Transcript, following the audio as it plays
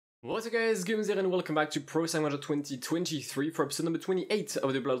What's up guys, Guillaume here and welcome back to Pro Cycling 2023 for episode number 28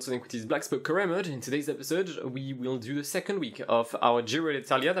 of the Blood and Equities Black Spoke Career Mode. In today's episode, we will do the second week of our Giro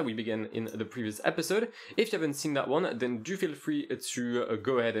d'Italia that we began in the previous episode. If you haven't seen that one, then do feel free to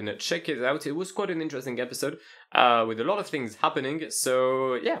go ahead and check it out. It was quite an interesting episode with a lot of things happening,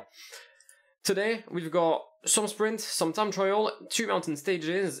 so yeah. Today, we've got some sprint, some time trial, 2 mountain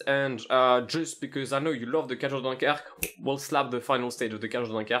stages, and just because I know you love the Cage de Dunkerque, we'll slap the final stage of the Cage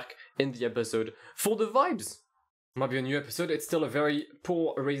de Dunkerque in the episode for the vibes. Might be a new episode, it's still a very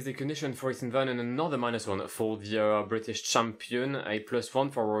poor race day condition for Ethan Vernon, another -1 for the British champion, a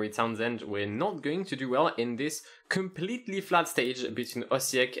 +1 for Rory Townsend. We're not going to do well in this completely flat stage between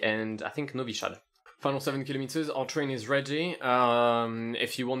Osijek and I think Novi Sad. Final 7 kilometers, our train is ready.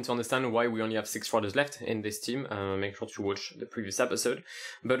 If you want to understand why we only have 6 riders left in this team, make sure to watch the previous episode.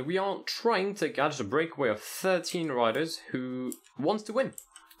 But we are trying to catch the breakaway of 13 riders who wants to win,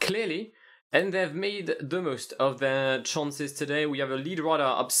 clearly. And they've made the most of their chances today. We have a lead rider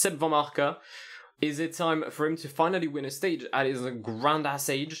up, Seb Van Marke. Is it time for him to finally win a stage at his grand-ass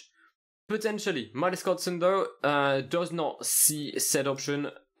age? Potentially. Miles Scottson, though, does not see said option.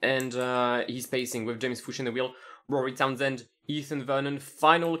 And he's pacing with James Fuchs in the wheel. Rory Townsend, Ethan Vernon,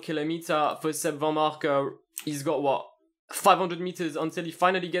 final kilometer for Seb Van Marke. He's got, what, 500 meters until he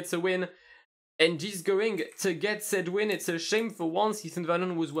finally gets a win. And he's going to get said win. It's a shame for once. Ethan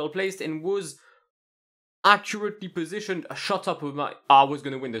Vernon was well placed and was accurately positioned. Shut up with my... I was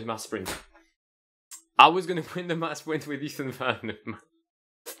going to win the mass sprint. I was going to win the mass sprint with Ethan Vernon.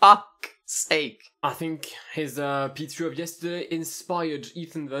 Fuck sake. I think his P2 of yesterday inspired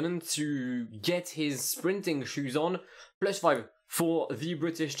Ethan Vernon to get his sprinting shoes on. +5 for the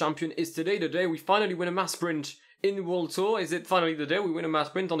British champion. Is today the day we finally win a mass sprint in World Tour? Is it finally the day we win a mass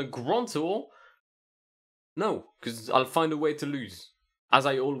sprint on a Grand Tour? No, because I'll find a way to lose, as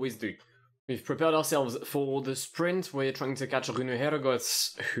I always do. We've prepared ourselves for the sprint. We're trying to catch Rune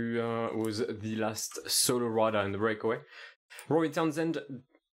Herregods, who was the last solo rider in the breakaway. Rory Townsend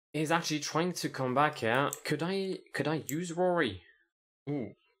is actually trying to come back here. Could I use Rory?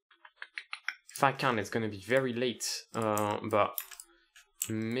 Ooh. If I can, it's going to be very late. But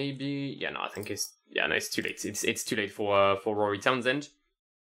maybe... Yeah, no, I think it's... Yeah, no, it's too late. It's too late for Rory Townsend.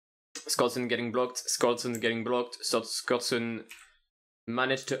 Scottson getting blocked. Scottson getting blocked. So Scottson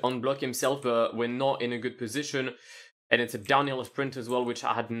managed to unblock himself, but we're not in a good position. And it's a downhill sprint as well, which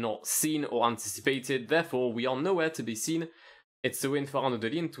I had not seen or anticipated. Therefore, we are nowhere to be seen. It's the win for Arnaud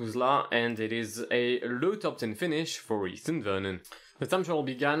Delis and Tuzla, and it is a low top 10 finish for Ethan Vernon. The time trial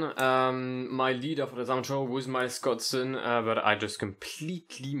began. My leader for the time trial was Miles Scottson, but I just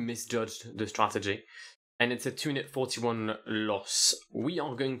completely misjudged the strategy. And it's a 2-minute 41 loss. We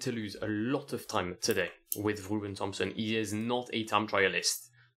are going to lose a lot of time today with Ruben Thompson. He is not a time trialist.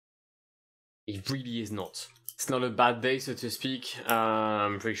 He really is not. It's not a bad day, so to speak.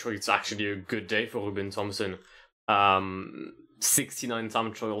 I'm pretty sure it's actually a good day for Ruben Thompson. 69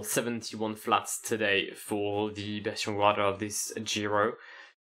 time trial, 71 flats today for the Bestion rider of this Giro.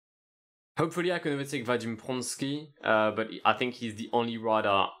 Hopefully I can overtake Vadim Pronsky, but I think he's the only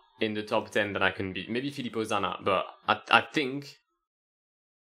rider in the top 10 that I can beat. Maybe Filippo Zana, but I think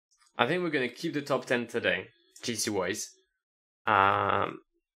we're going to keep the top 10 today, GC-wise. Another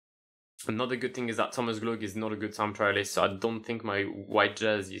good thing is that Thomas Glog is not a good time trialist, so I don't think my white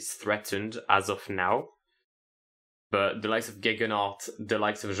jersey is threatened as of now. But the likes of Gegenhardt, the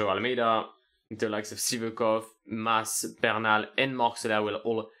likes of Joe Almeida, the likes of Sivakov, Mas, Bernal, and Marc Soler will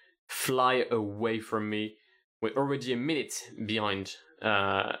all fly away from me. We're already a minute behind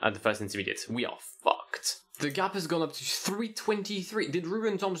at the first intermediate. We are fucked. The gap has gone up to 3:23. Did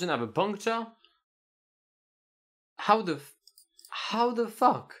Ruben Thompson have a puncture? How the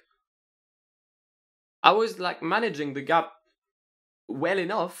fuck? I was like managing the gap well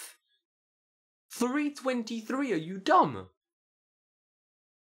enough. 3:23, are you dumb?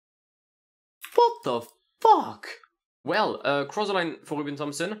 What the fuck? Well, cross the line for Ruben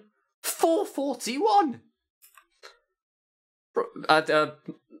Thompson. 4:41! I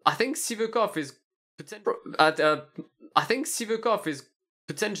think Sivakov is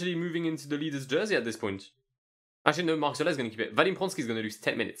potentially moving into the leader's jersey at this point. Actually, no, Marc Soler is going to keep it. Vadim Pronsky is going to lose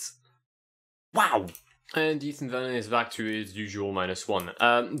 10 minutes. Wow! And Ethan Vernon is back to his usual -1.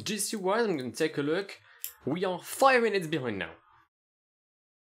 GC-wise, I'm going to take a look. We are 5 minutes behind now.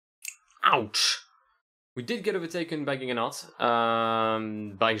 Ouch! We did get overtaken by Gegenhardt,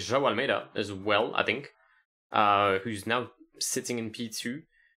 by João Almeida as well, I think, who's now sitting in P2.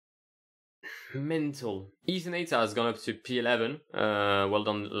 Mental. Ethan Eta has gone up to P11. Well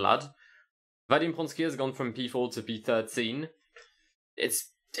done, lad. Vadim Pronsky has gone from P4 to P13.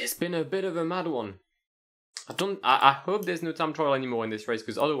 It's it's been a bit of a mad one. I hope there's no time trial anymore in this race,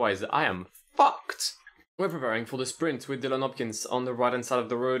 because otherwise I am fucked. We're preparing for the sprint with Dylan Hopkins on the right hand side of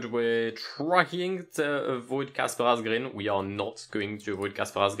the road. We're trying to avoid Kasper Asgreen. We are not going to avoid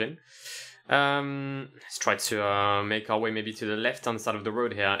Kasper Asgreen. Let's try to make our way maybe to the left hand side of the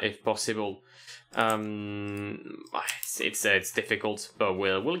road here, if possible. It's difficult, but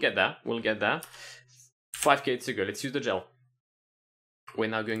we'll get there. We'll get there. 5k to go. Let's use the gel. We're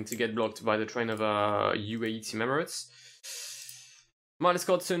now going to get blocked by the train of UAE Team Emirates. Miles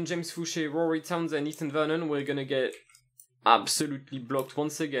Scottson, James Fouché, Rory Townsend, Ethan Vernon. We're gonna get absolutely blocked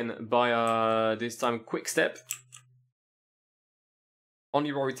once again by this time Quick Step.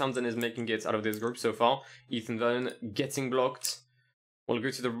 Only Rory Townsend is making it out of this group so far. Ethan Vernon getting blocked. We'll go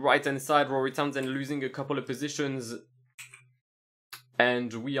to the right hand side. Rory Townsend losing a couple of positions.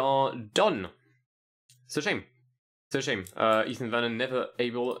 And we are done. It's a shame. It's a shame. Ethan Vernon never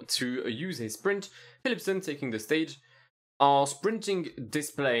able to use his sprint. Philipsen taking the stage. Our sprinting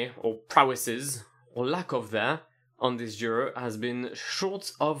display, or prowesses, or lack of there, on this Giro has been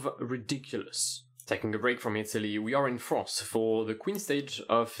short of ridiculous. Taking a break from Italy, we are in France for the Queen stage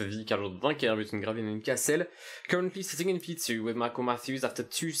of the GIRO de Dunkerque between Gravin and Cassel. Currently sitting in P2 with Michael Matthews after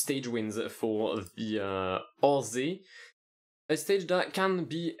 2 stage wins for the Orsay. A stage that can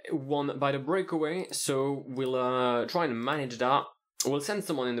be won by the breakaway, so we'll try and manage that. We'll send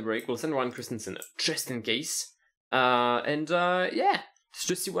someone in the break, we'll send Ryan Christensen just in case. Yeah, let's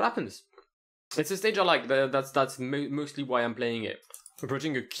just see what happens. It's a stage I like, that's mostly why I'm playing it.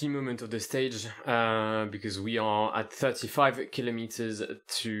 Approaching a key moment of the stage, because we are at 35 kilometers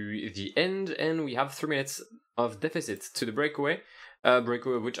to the end, and we have 3 minutes of deficit to the breakaway.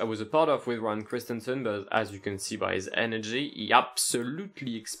 Breakaway which I was a part of with Ryan Christensen, but as you can see by his energy, he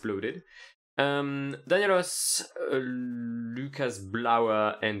absolutely exploded. Danielos, Lucas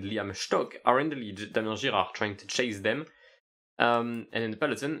Blauer and Liam Stock are in the lead. Damien Girard trying to chase them. And in the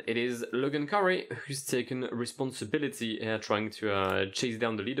peloton, it is Logan Curry who's taken responsibility here, trying to chase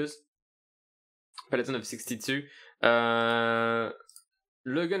down the leaders. Peloton of 62.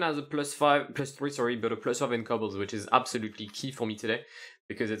 Logan has a +3, but a +5 in cobbles, which is absolutely key for me today,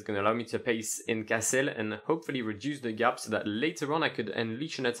 because it's going to allow me to pace in Cassel and hopefully reduce the gap so that later on I could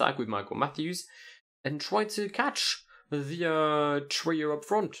unleash an attack with Michael Matthews and try to catch the trio up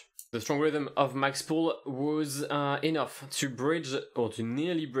front. The strong rhythm of Max Poole was enough to bridge, or to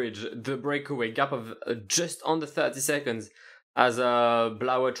nearly bridge, the breakaway gap of just under 30 seconds as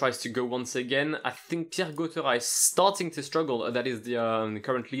Blauer tries to go once again. I think Pierre Gautera is starting to struggle. That is the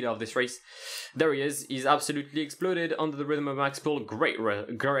current leader of this race. There he is. He's absolutely exploded under the rhythm of Max Poole. Great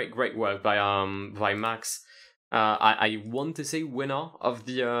work by Max. I want to say winner of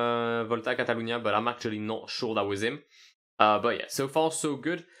the Volta Catalunya, but I'm actually not sure that was him. But yeah, so far so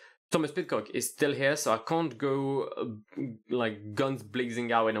good. Thomas Pidcock is still here, so I can't go like guns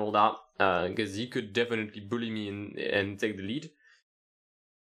blazing out and all that, because he could definitely bully me and take the lead.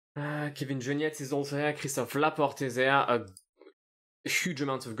 Kevin Geniette is also here. Christophe Laporte is here. A huge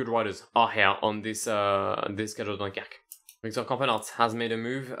amount of good riders are here on this GIRO de Dunkerque. Victor Campenart has made a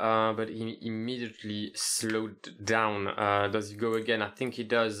move, but he immediately slowed down. Does he go again? I think he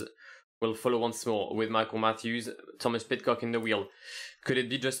does. We'll follow once more with Michael Matthews. Thomas Pidcock in the wheel. Could it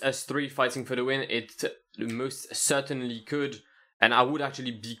be just us 3 fighting for the win? It most certainly could, and I would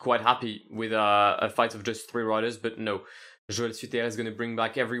actually be quite happy with a fight of just 3 riders, but no. Joël Suter is going to bring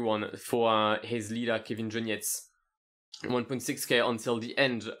back everyone for his leader, Kevin Genietz. 1.6k until the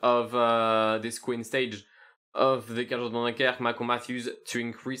end of this Queen stage of the GIRO de Dunkerque. Michael Matthews to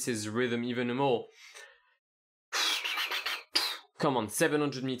increase his rhythm even more. Come on,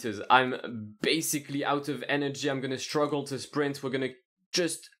 700 meters. I'm basically out of energy. I'm going to struggle to sprint. We're going to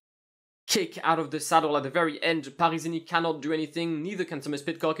just kick out of the saddle at the very end. Parisini cannot do anything. Neither can Thomas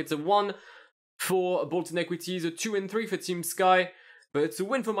Pidcock. It's a 1 for Bolton Equities, a 2 and 3 for Team Sky. But it's a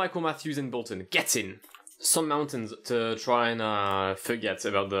win for Michael Matthews and Bolton. Get in. Some mountains to try and forget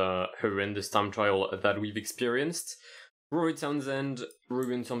about the horrendous time trial that we've experienced. Rory Townsend,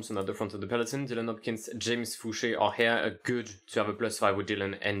 Ruben Thompson at the front of the peloton, Dylan Hopkins, James Fouché are here. Good to have a +5 with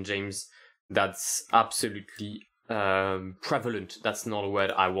Dylan and James. That's absolutely prevalent. That's not a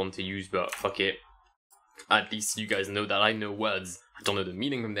word I want to use, but fuck it. At least you guys know that I know words. I don't know the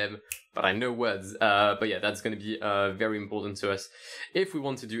meaning of them, but I know words. But yeah, that's going to be very important to us if we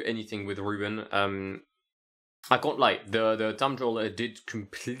want to do anything with Ruben. I can't lie, the time trial did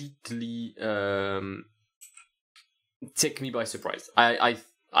completely take me by surprise. I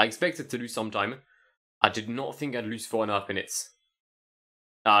expected to lose some time. I did not think I'd lose 4.5 minutes.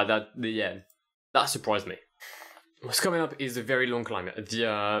 That surprised me. what's coming up is a very long climb.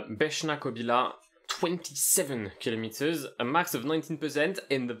 The Beshna-Kobila, 27 kilometers, a max of 19%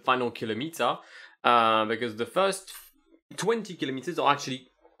 in the final kilometer, because the first 20 kilometers are actually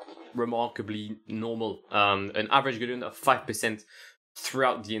remarkably normal. An average gradient of 5%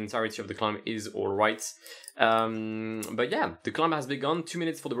 throughout the entirety of the climb is alright. But yeah, the climb has begun. 2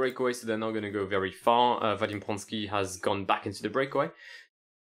 minutes for the breakaway, so they're not going to go very far. Vadim Pronsky has gone back into the breakaway.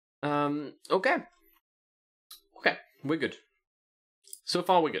 Okay, we're good. So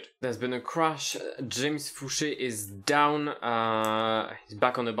far, we're good. There's been a crash. James Fouché is down. He's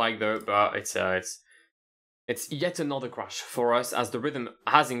back on the bike though, but it's yet another crash for us as the rhythm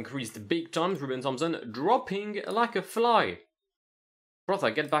has increased big time. Ruben Thompson dropping like a fly.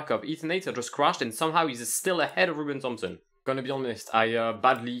 Brother, get back up. Ethan Nater just crashed and somehow he's still ahead of Ruben Thompson. Gonna be honest, I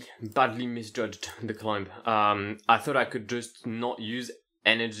badly misjudged the climb. I thought I could just not use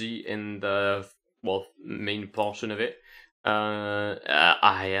energy in the, well, main portion of it.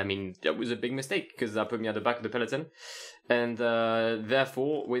 I mean, that was a big mistake because that put me at the back of the peloton. And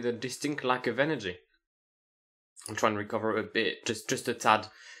therefore, with a distinct lack of energy. I'm trying to recover a bit, just a tad.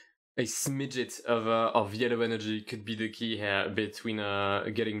 A smidget of yellow energy could be the key here between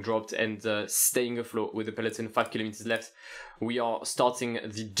getting dropped and staying afloat with the peloton. 5 kilometers left. We are starting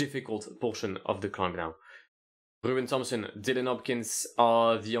the difficult portion of the climb now. Ruben Thompson, Dylan Hopkins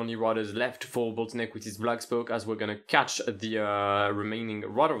are the only riders left for Bolton Equities Black Spoke, as we're going to catch the remaining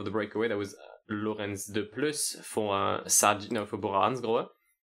rider of the breakaway. That was Lorenz de Plus for for Bora Hansgrohe.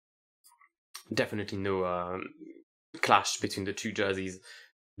 Definitely no clash between the two jerseys.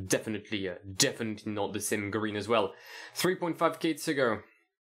 Definitely not the same green as well. 3.5k to go.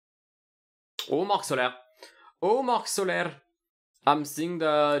 Oh, Marc Soler. I'm seeing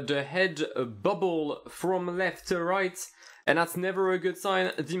the head bubble from left to right, and that's never a good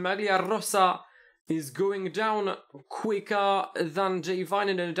sign. Di Maglia Rosa is going down quicker than Jay Vine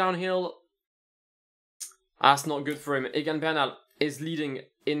in the downhill. That's not good for him. Egan Bernal is leading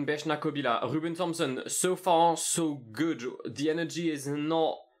in Beshna-Kobila. Ruben Thompson, so far, so good. The energy is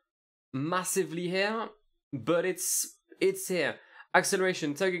not massively here, but it's here.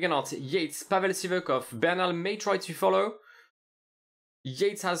 Acceleration, Tegegenhardt, Yates, Pavel Sivakov. Bernal may try to follow.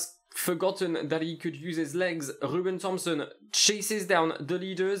 Yates has forgotten that he could use his legs. Ruben Thompson chases down the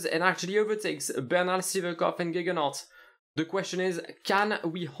leaders and actually overtakes Bernal, Sivakov and Gegenhardt. The question is, can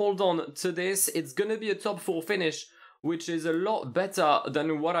we hold on to this? It's gonna be a top 4 finish, which is a lot better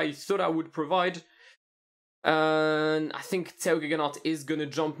than what I thought I would provide. And I think Theo Gegenhardt is gonna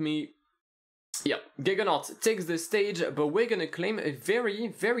jump me. Yeah, Gegenhardt takes the stage, but we're gonna claim a very,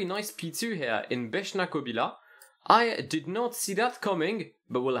 very nice P2 here in Beshna-Kobila. I did not see that coming,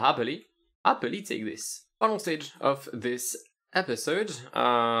 but will happily take this. Final stage of this episode,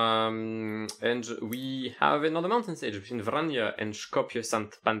 and we have another mountain stage between Vranja and Skopje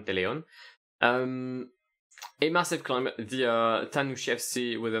Sant Panteleon. A massive climb, the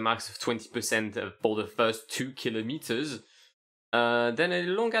Tanushevsky with a max of 20% for the first 2 kilometers. Then a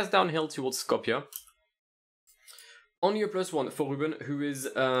long ass downhill towards Skopje. Only a +1 for Ruben, who is,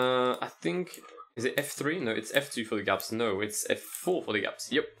 I think, is it F3? No, it's F2 for the gaps. No, it's F4 for the gaps.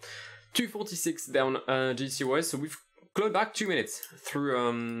 Yep. 2:46 down GC-wise, so we've clawed back 2 minutes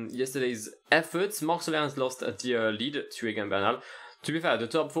through yesterday's efforts. Marc Soler has lost the lead to Egan Bernal. To be fair, the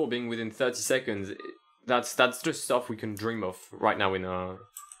top 4 being within 30 seconds, that's just stuff we can dream of right now in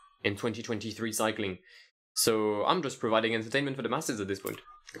 2023 cycling. So I'm just providing entertainment for the masses at this point.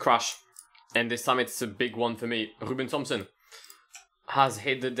 Crash. And this time it's a big one for me. Ruben Thompson has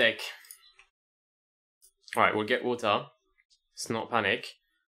hit the deck. Alright, we'll get water. Let's not panic.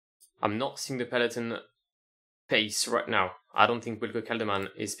 I'm not seeing the peloton pace right now. I don't think Wilco Kelderman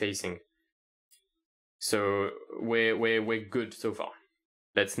is pacing. So we're good so far.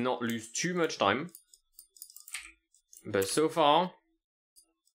 Let's not lose too much time. But so far,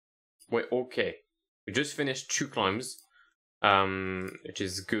 we're okay. We just finished 2 climbs, which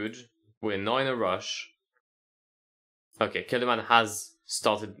is good. We're not in a rush. Okay, Kelderman has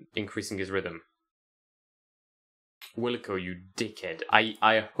started increasing his rhythm. Wilco, you dickhead.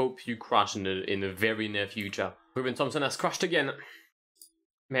 I hope you crash in the very near future. Ruben Thompson has crashed again.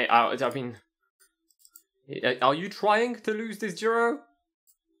 Mate, I mean... Are you trying to lose this Giro?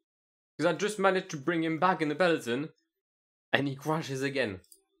 Because I just managed to bring him back in the peloton, and he crashes again.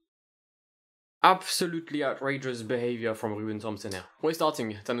 Absolutely outrageous behavior from Ruben Thompson here. We're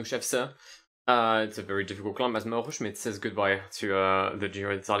starting Tanushevsky. It's a very difficult climb as Mauro Schmidt says goodbye to the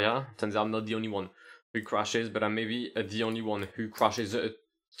Giro d'Italia. Turns out I'm not the only one who crashes, but I'm maybe the only one who crashes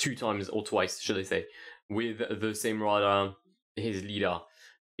 2 times, or twice, should I say, with the same rider, his leader.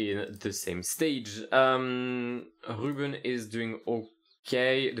 in the same stage. Ruben is doing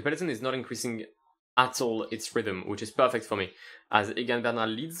okay. The peloton is not increasing at all its rhythm, which is perfect for me, as Egan Bernal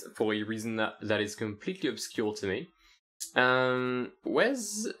leads for a reason that is completely obscure to me.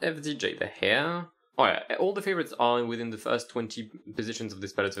 Where's FDJ? They're here. Oh yeah, all the favorites are within the first 20 positions of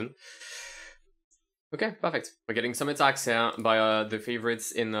this peloton. Okay, perfect. We're getting some attacks here by the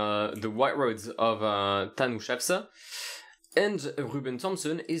favorites in the white roads of Tanushevsa. And Ruben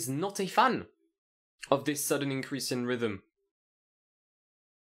Thompson is not a fan of this sudden increase in rhythm.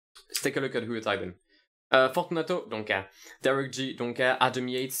 Let's take a look at who attacked him. Fortunato, don't care. Derek G, don't care. Adam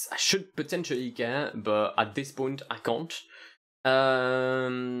Yates, I should potentially care, but at this point, I can't.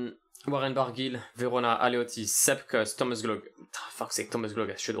 Warren Barguil, Verona, Aleotti, Sepkus, Thomas Glog. Fuck's sake, Thomas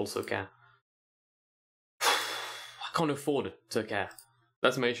Glog, I should also care. I can't afford to care.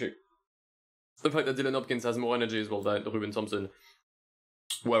 That's my issue. The fact that Dylan Hopkins has more energy as well than Ruben Thompson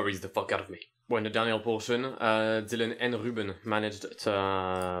worries the fuck out of me. We're in the downhill portion. Dylan and Ruben managed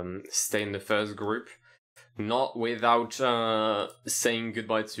to stay in the first group. Not without saying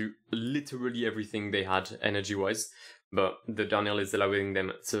goodbye to literally everything they had energy-wise. But the downhill is allowing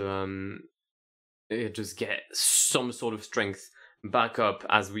them to just get some sort of strength back up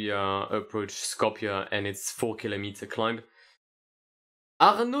as we approach Skopje and its 4-kilometer climb.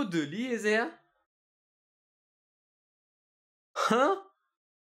 Arnaud Delis is here? Huh?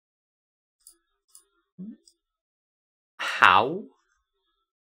 How?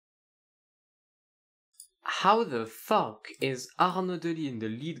 How the fuck is Arnaud Delis in the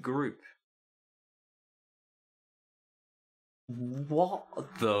lead group? What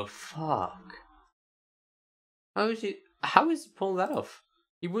the fuck? How is he pulling that off?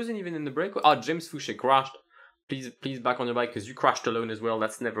 He wasn't even in the break. Oh, James Fouché crashed. Please back on your bike because you crashed alone as well.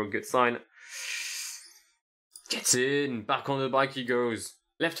 That's never a good sign. Get in. Back on the bike he goes.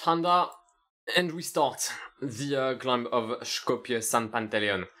 Left-hander. And we start the climb of Skopje San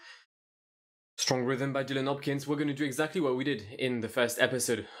Panteleon. Strong rhythm by Dylan Hopkins. We're going to do exactly what we did in the first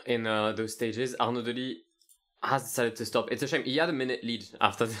episode in those stages. Arnaud Delis has decided to stop. It's a shame. He had a minute lead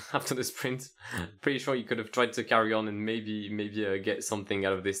after the sprint. Pretty sure he could have tried to carry on and maybe get something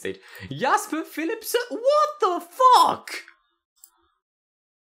out of this stage. Jasper Philipsen? What the fuck?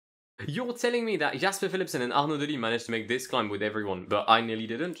 You're telling me that Jasper Philipsen and Arnaud Delis managed to make this climb with everyone, but I nearly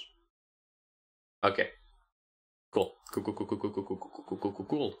didn't? Okay. Cool.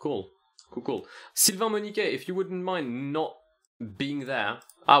 Cool. Sylvain Moniquet, if you wouldn't mind not being there,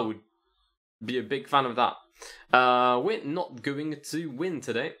 I would be a big fan of that. We're not going to win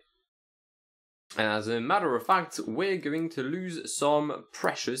today. As a matter of fact, we're going to lose some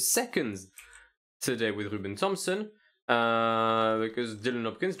precious seconds today with Ruben Thompson. Because Dylan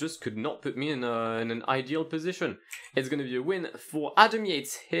Hopkins just could not put me in an ideal position. It's going to be a win for Adam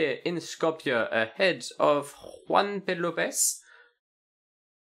Yates here in Skopje ahead of Juan Pedro Lopez.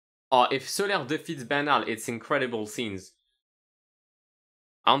 If Soler defeats Bernal, it's incredible scenes.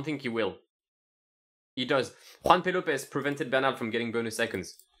 I don't think he will. He does. Juan Pedro Lopez prevented Bernal from getting bonus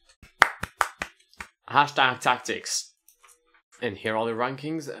seconds. Hashtag tactics. And here are the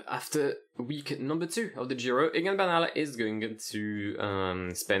rankings after week number 2 of the GIRO. Egan Bernal is going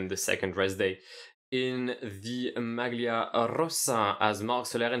to spend the second rest day in the Maglia Rossa as Marc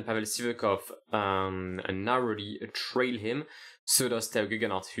Soler and Pavel Sivakov narrowly trail him. So does Theo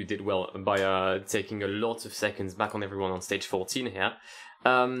Guggenhardt, who did well by taking a lot of seconds back on everyone on stage 14 here.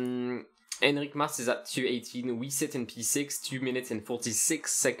 Enric Mas is at 2:18. We sit in P6, 2 minutes and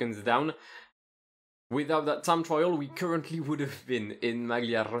 46 seconds down. Without that time trial, we currently would have been in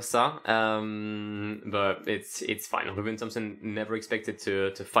Maglia Rossa, but it's fine. Ruben Thompson never expected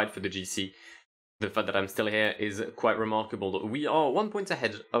to fight for the GC. The fact that I'm still here is quite remarkable. We are 1 point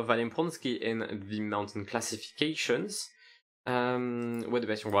ahead of Vadim Pronsky in the mountain classifications. Where the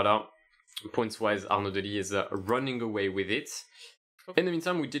best Rwanda, points-wise, Arnaud Delis is running away with it. In the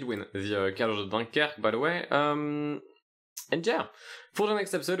meantime, we did win the Carriage de Dunkerque, by the way. And yeah, for the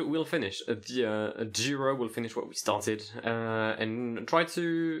next episode, we'll finish the GIRO, we'll finish what we started, and try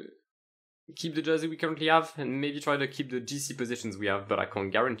to keep the jersey we currently have, and maybe try to keep the GC positions we have, but I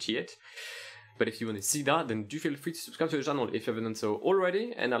can't guarantee it. But if you want to see that, then do feel free to subscribe to the channel if you haven't done so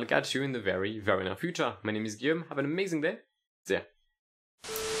already, and I'll catch you in the very, very near future. My name is Guillaume, have an amazing day, see ya.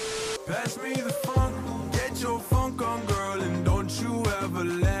 Pass me the funk, get your funk.